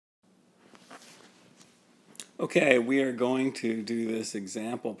Okay, we are going to do this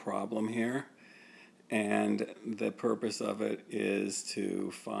example problem here, and the purpose of it is to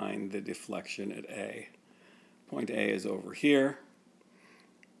find the deflection at A. Point A is over here.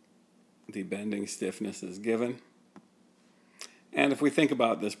 The bending stiffness is given. And if we think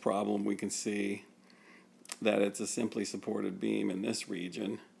about this problem, we can see that it's a simply supported beam in this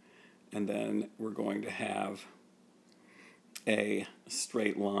region, and then we're going to have a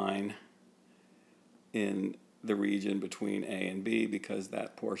straight line in the region between A and B because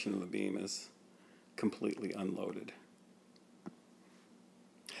that portion of the beam is completely unloaded.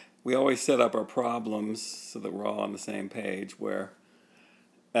 We always set up our problems so that we're all on the same page where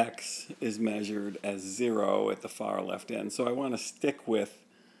X is measured as 0 at the far left end. So I want to stick with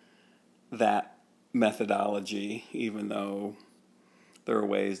that methodology, even though there are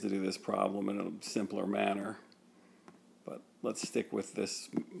ways to do this problem in a simpler manner. But let's stick with this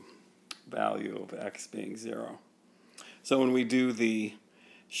value of X being 0. So when we do the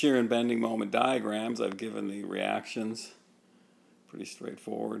shear and bending moment diagrams, I've given the reactions. Pretty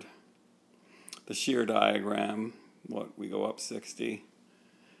straightforward. The shear diagram, we go up 60,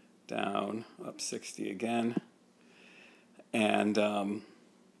 down, up 60 again. And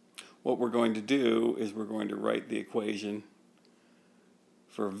what we're going to do is we're going to write the equation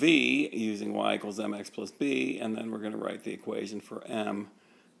for V using y equals mx plus b, and then we're going to write the equation for m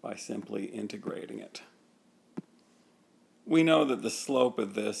by simply integrating it. We know that the slope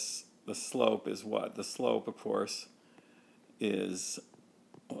of this, the slope is what? The slope, of course, is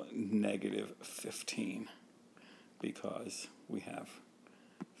negative 15 because we have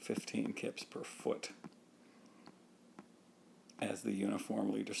 15 kips per foot as the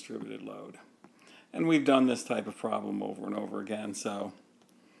uniformly distributed load. And we've done this type of problem over and over again, so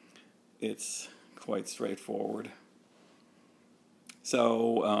it's quite straightforward.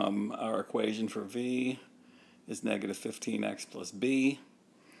 So our equation for V is negative 15x plus b.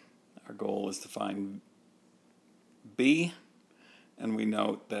 Our goal is to find b, and we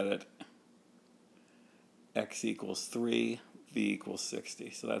note that at x equals 3, v equals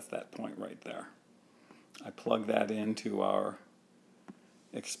 60. So that's that point right there. I plug that into our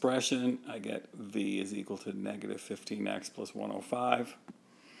expression. I get v is equal to negative 15x plus 105.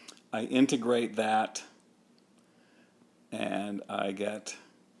 I integrate that, and I get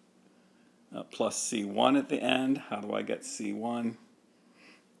plus C1 at the end. How do I get C1?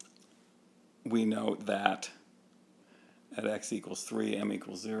 We note that at x equals 3, m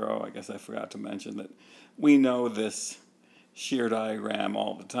equals 0. I guess I forgot to mention that we know this shear diagram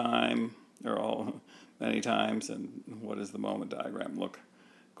all the time, or many times, and what does the moment diagram look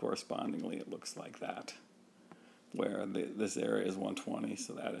correspondingly? It looks like that, where this area is 120,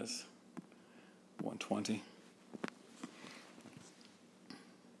 so that is 120.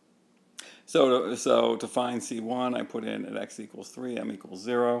 So to find C1, I put in at x equals 3, m equals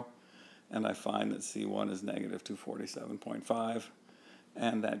 0, and I find that C1 is negative 247.5,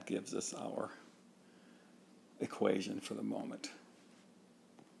 and that gives us our equation for the moment.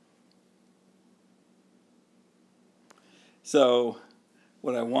 So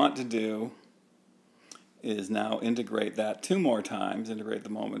what I want to do is now integrate that 2 more times, integrate the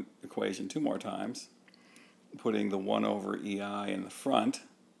moment equation 2 more times, putting the 1 over EI in the front,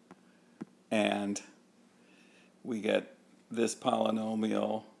 and we get this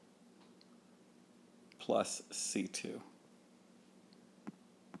polynomial plus C2.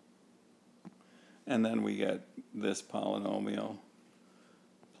 And then we get this polynomial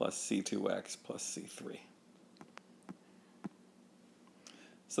plus C2x plus C3.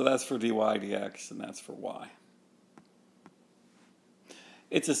 So that's for dy dx, and that's for y.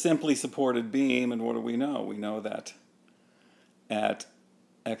 It's a simply supported beam, and what do we know? We know that at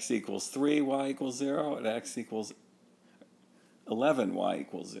x equals 3, y equals 0, at x equals 11, y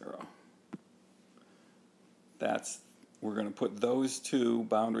equals 0. We're going to put those 2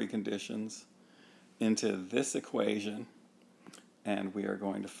 boundary conditions into this equation, and we are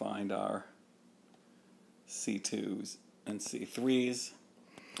going to find our C2s and C3s.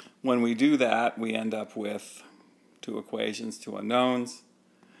 When we do that, we end up with 2 equations, 2 unknowns.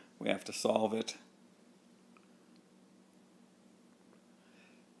 We have to solve it.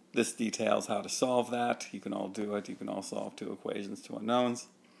 This details how to solve that. You can all do it. You can all solve 2 equations, 2 unknowns.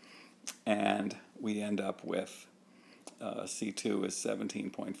 And we end up with C2 is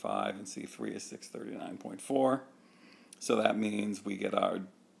 17.5 and C3 is 639.4. So that means we get our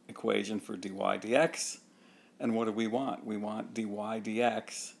equation for dy dx. And what do we want? We want dy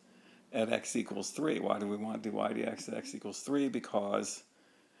dx at x equals 3. Why do we want dy dx at x equals 3? Because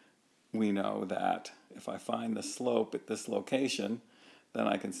we know that if I find the slope at this location, then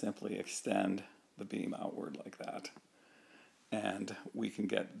I can simply extend the beam outward like that. And we can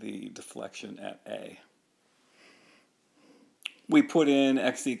get the deflection at A. We put in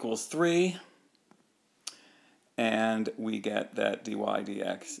x equals 3, and we get that dy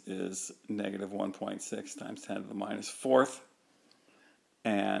dx is negative 1.6 times 10 to the minus 4th.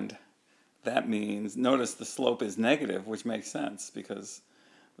 And that means, notice the slope is negative, which makes sense because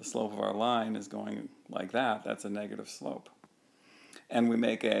the slope of our line is going like that. That's a negative slope. And we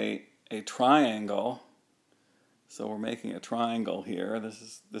make a triangle. So we're making a triangle here.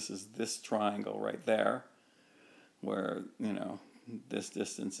 This is this triangle right there, where, you know, this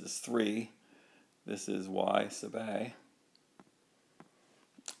distance is 3. This is y sub a.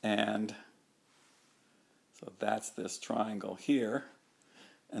 And so that's this triangle here.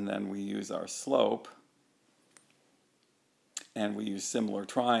 And then we use our slope. And we use similar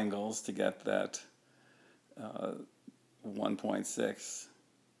triangles to get that 1.6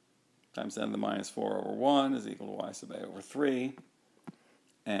 times 10 to the minus 4 over 1 is equal to y sub a over 3.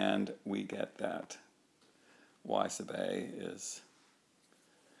 And we get that y sub a is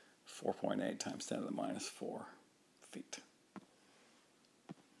 4.8 times 10 to the minus 4 feet.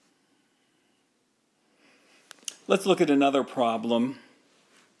 Let's look at another problem.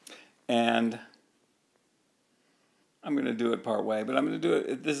 And I'm going to do it part way, but I'm going to do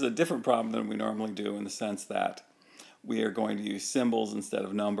it. This is a different problem than we normally do in the sense that we are going to use symbols instead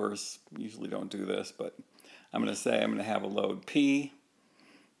of numbers. We usually don't do this, but I'm going to say I'm going to have a load P.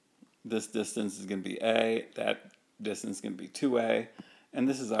 This distance is going to be A. That distance is going to be 2A. And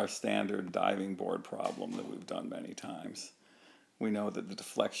this is our standard diving board problem that we've done many times. We know that the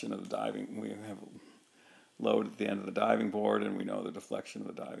deflection of the diving, we have a load at the end of the diving board, and we know the deflection of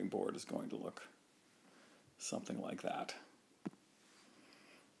the diving board is going to look something like that.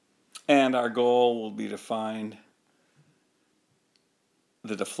 And our goal will be to find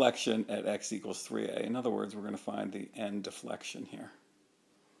the deflection at x equals 3a. In other words, we're going to find the end deflection here.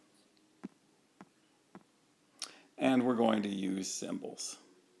 And we're going to use symbols.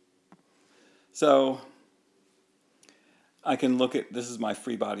 So I can look at, this is my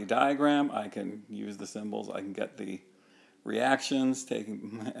free body diagram. I can use the symbols. I can get the reactions,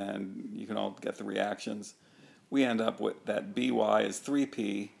 and you can all get the reactions. We end up with that by is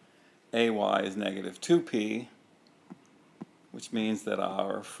 3p, ay is negative 2p, which means that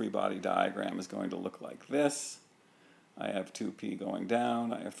our free body diagram is going to look like this. I have 2p going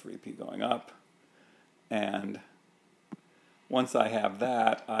down, I have 3p going up, and once I have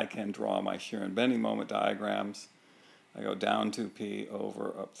that, I can draw my shear and bending moment diagrams. I go down 2p,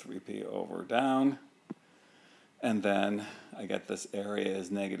 over, up 3p, over, down, and then I get this area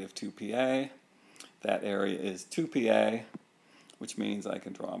is negative 2pa. That area is 2pa, which means I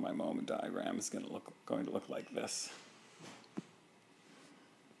can draw my moment diagram. It's going to look like this.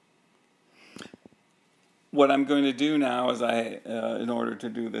 What I'm going to do now is in order to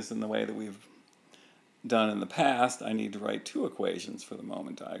do this in the way that we've done in the past, I need to write two equations for the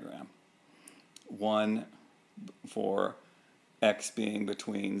moment diagram. One for x being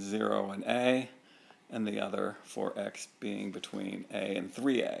between 0 and a, and the other for x being between a and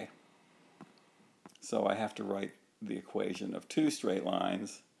 3a. So I have to write the equation of two straight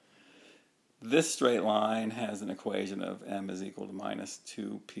lines. This straight line has an equation of m is equal to minus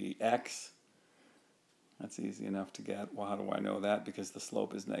 2px. That's easy enough to get. Well, how do I know that? Because the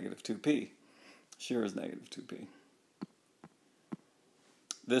slope is negative 2p. Shear is negative 2p.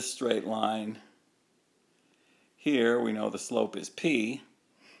 This straight line here, we know the slope is p,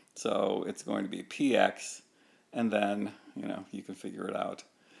 so it's going to be px, and then, you know, you can figure it out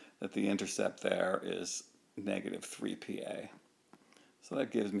that the intercept there is negative 3pa. So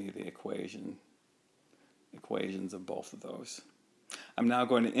that gives me the equations of both of those. I'm now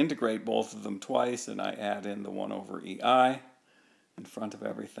going to integrate both of them twice, and I add in the 1 over ei in front of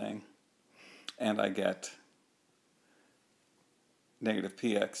everything, and I get negative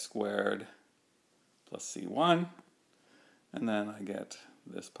px squared plus c1, and then I get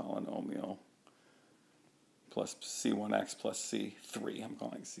this polynomial plus c1x plus c3. I'm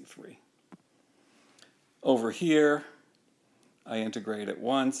calling it c3. Over here, I integrate it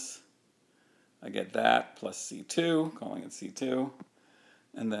once. I get that plus c2, calling it c2,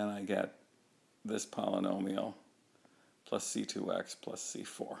 and then I get this polynomial plus c2x plus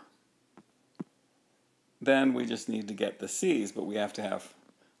c4. Then we just need to get the c's, but we have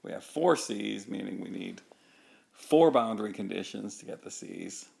 4 c's, meaning we need 4 boundary conditions to get the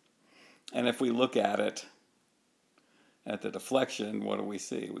c's. And if we look at it, at the deflection, what do we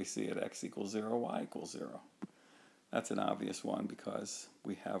see? We see at x equals 0, y equals 0. That's an obvious one because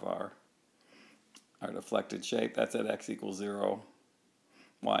we have our deflected shape. That's at x equals 0,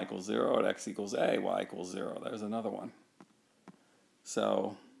 y equals 0, at x equals a, y equals 0. There's another one.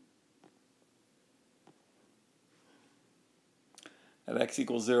 So at x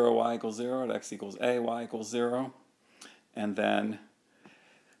equals 0, y equals 0, at x equals a, y equals 0. And then,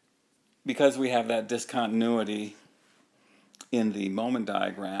 because we have that discontinuity in the moment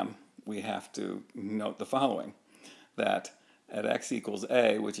diagram, we have to note the following, that at x equals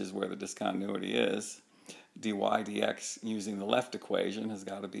a, which is where the discontinuity is, dy dx using the left equation has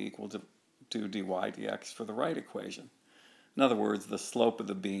got to be equal to dy dx for the right equation. In other words, the slope of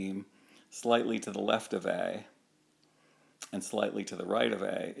the beam slightly to the left of a and slightly to the right of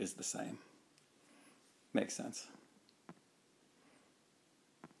a is the same. Makes sense.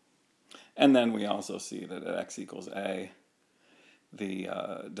 And then we also see that at x equals a, the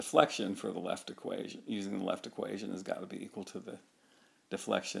deflection for the left equation, using the left equation, has got to be equal to the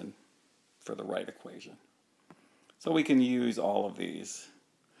deflection for the right equation. So we can use all of these.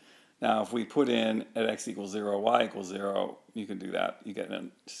 Now, if we put in at x equals 0, y equals 0, you can do that. You get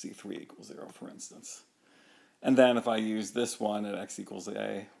in C3 equals 0, for instance. And then if I use this one at x equals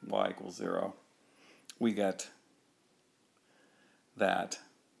a, y equals 0, we get that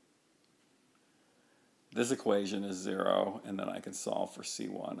this equation is 0, and then I can solve for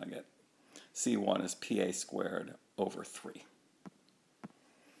C1. I get C1 is PA squared over 3.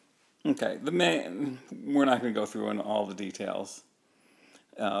 Okay, we're not going to go through in all the details,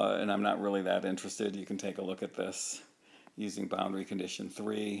 and I'm not really that interested. You can take a look at this using boundary condition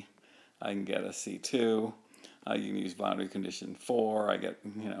 3. I can get a C2. You can use boundary condition 4. I get,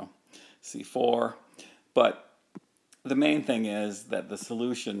 C4. But the main thing is that the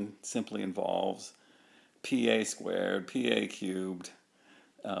solution simply involves PA squared, PA cubed.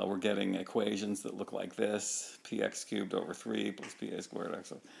 We're getting equations that look like this, px cubed over 3 plus PA squared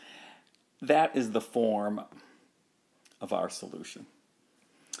x. That is the form of our solution.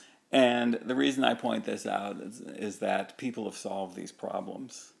 And the reason I point this out is that people have solved these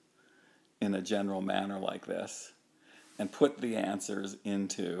problems in a general manner like this and put the answers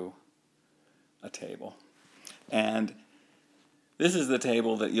into a table. And this is the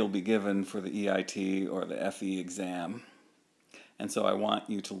table that you'll be given for the EIT or the FE exam. And so I want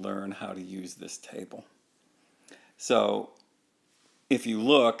you to learn how to use this table. So if you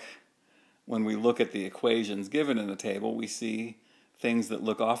look, when we look at the equations given in the table, we see things that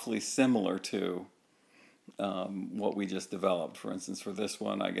look awfully similar to what we just developed. For instance, for this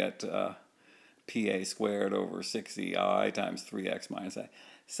one, I get PA squared over 6EI times 3x minus a.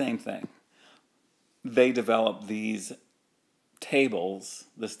 Same thing. They developed these tables,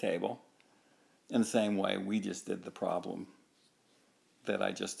 this table, in the same way we just did the problem that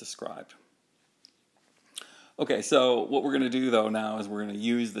I just described. Okay, so what we're going to do though now is we're going to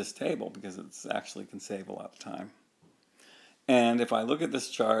use this table because it actually can save a lot of time. And if I look at this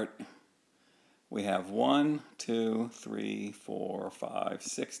chart, we have 1, 2, 3, 4, 5,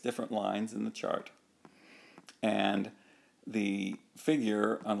 6 different lines in the chart. And the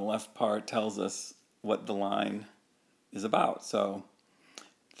figure on the left part tells us what the line is about. So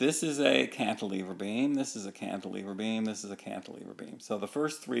this is a cantilever beam, this is a cantilever beam, this is a cantilever beam. So the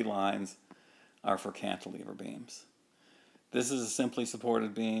first 3 lines are for cantilever beams. This is a simply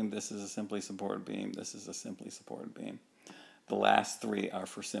supported beam, this is a simply supported beam, this is a simply supported beam. The last 3 are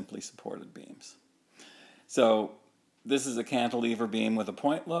for simply supported beams. So this is a cantilever beam with a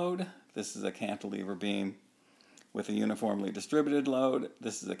point load, this is a cantilever beam with a uniformly distributed load,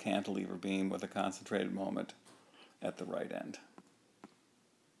 this is a cantilever beam with a concentrated moment at the right end.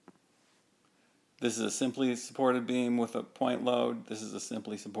 This is a simply supported beam with a point load. This is a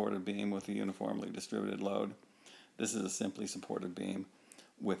simply supported beam with a uniformly distributed load. This is a simply supported beam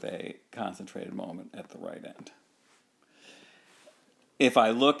with a concentrated moment at the right end. If I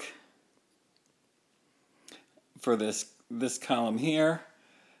look for this column here,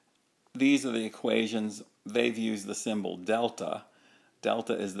 these are the equations. They've used the symbol delta.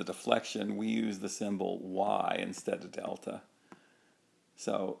 Delta is the deflection. We use the symbol y instead of delta.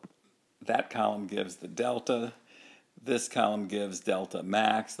 So that column gives the delta. This column gives delta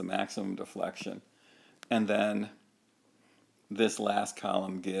max, the maximum deflection. And then this last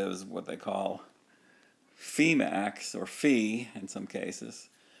column gives what they call phi max, or phi in some cases,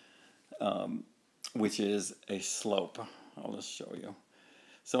 which is a slope. I'll just show you.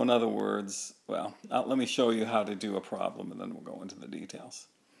 So in other words, well, let me show you how to do a problem and then we'll go into the details.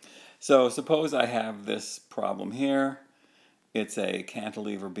 So suppose I have this problem here. It's a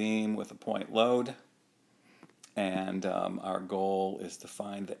cantilever beam with a point load, and our goal is to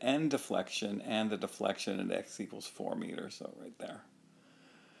find the end deflection and the deflection at x equals 4 meters, so right there.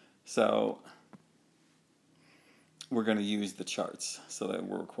 So we're going to use the charts, so that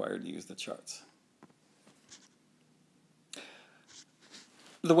we're required to use the charts.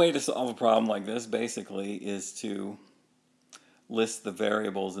 The way to solve a problem like this basically is to list the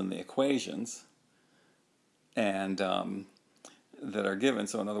variables in the equations and that are given.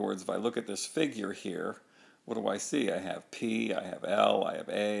 So in other words, if I look at this figure here, what do I see? I have P, I have L, I have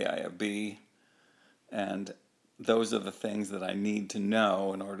A, I have B, and those are the things that I need to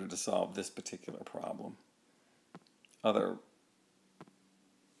know in order to solve this particular problem. Other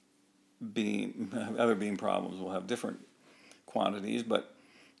beam problems will have different quantities, but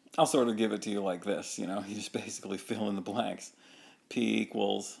I'll sort of give it to you like this, you know, you just basically fill in the blanks. P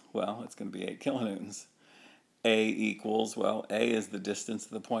equals, well, it's going to be 8 kilonewtons. A equals, well, A is the distance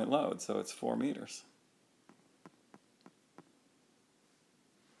to the point load, so it's 4 meters.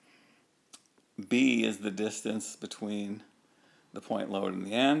 B is the distance between the point load and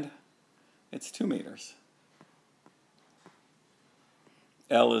the end. It's 2 meters.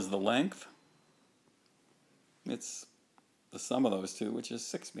 L is the length. It's the sum of those two, which is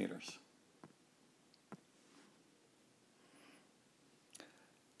 6 meters.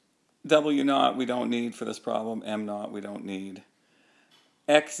 W naught we don't need for this problem. M naught we don't need.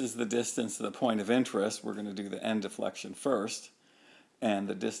 X is the distance to the point of interest. We're going to do the end deflection first. And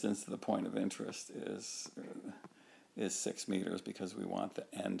the distance to the point of interest is 6 meters because we want the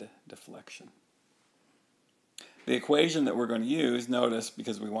end deflection. The equation that we're going to use, notice,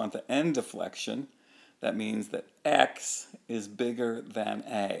 because we want the end deflection, that means that X is bigger than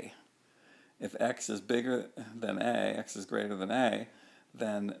A. If X is bigger than A, X is greater than A,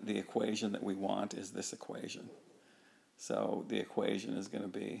 then the equation that we want is this equation. So the equation is going to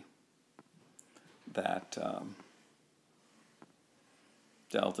be that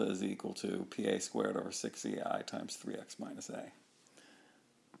delta is equal to PA squared over 6EI times 3X minus A.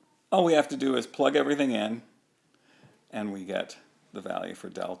 All we have to do is plug everything in, and we get the value for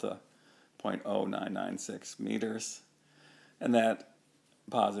delta, 0.0996 meters. And that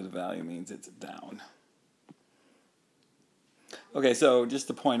positive value means it's down. Okay, so just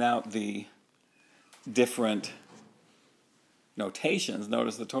to point out the different notations,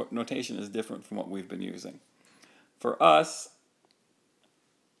 notice the notation is different from what we've been using. For us,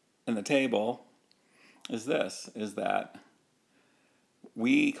 in the table, is that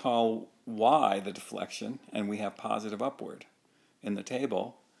we call y the deflection, and we have positive upward. In the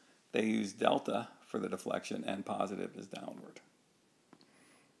table, they use delta for the deflection, and positive is downward.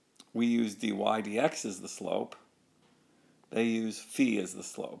 We use dy dx as the slope. They use phi as the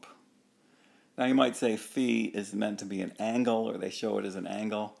slope. Now you might say phi is meant to be an angle, or they show it as an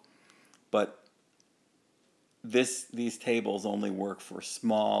angle, but these tables only work for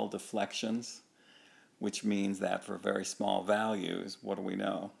small deflections, which means that for very small values, what do we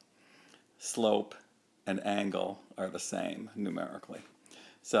know? Slope and angle are the same numerically.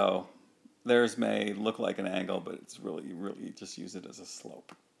 So theirs may look like an angle, but it's really just use it as a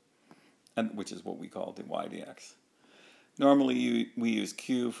slope, and which is what we call dy dx. Normally we use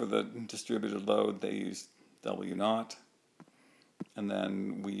Q for the distributed load, they use W naught, and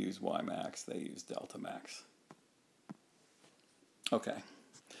then we use Y max, they use delta max. Okay,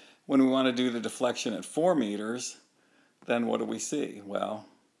 when we want to do the deflection at 4 meters, then what do we see? Well,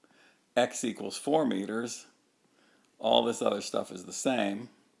 X equals 4 meters, all this other stuff is the same,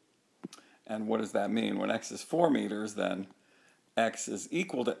 and what does that mean? When X is 4 meters, then X is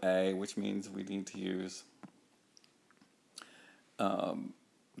equal to A, which means we need to use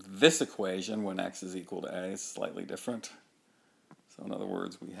this equation when X is equal to A is slightly different. So in other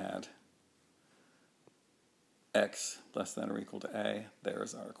words, we had X less than or equal to A.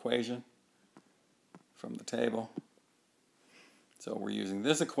 There's our equation from the table. So we're using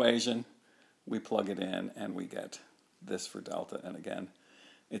this equation, we plug it in, and we get this for delta. And again,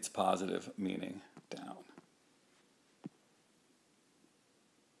 it's positive, meaning down.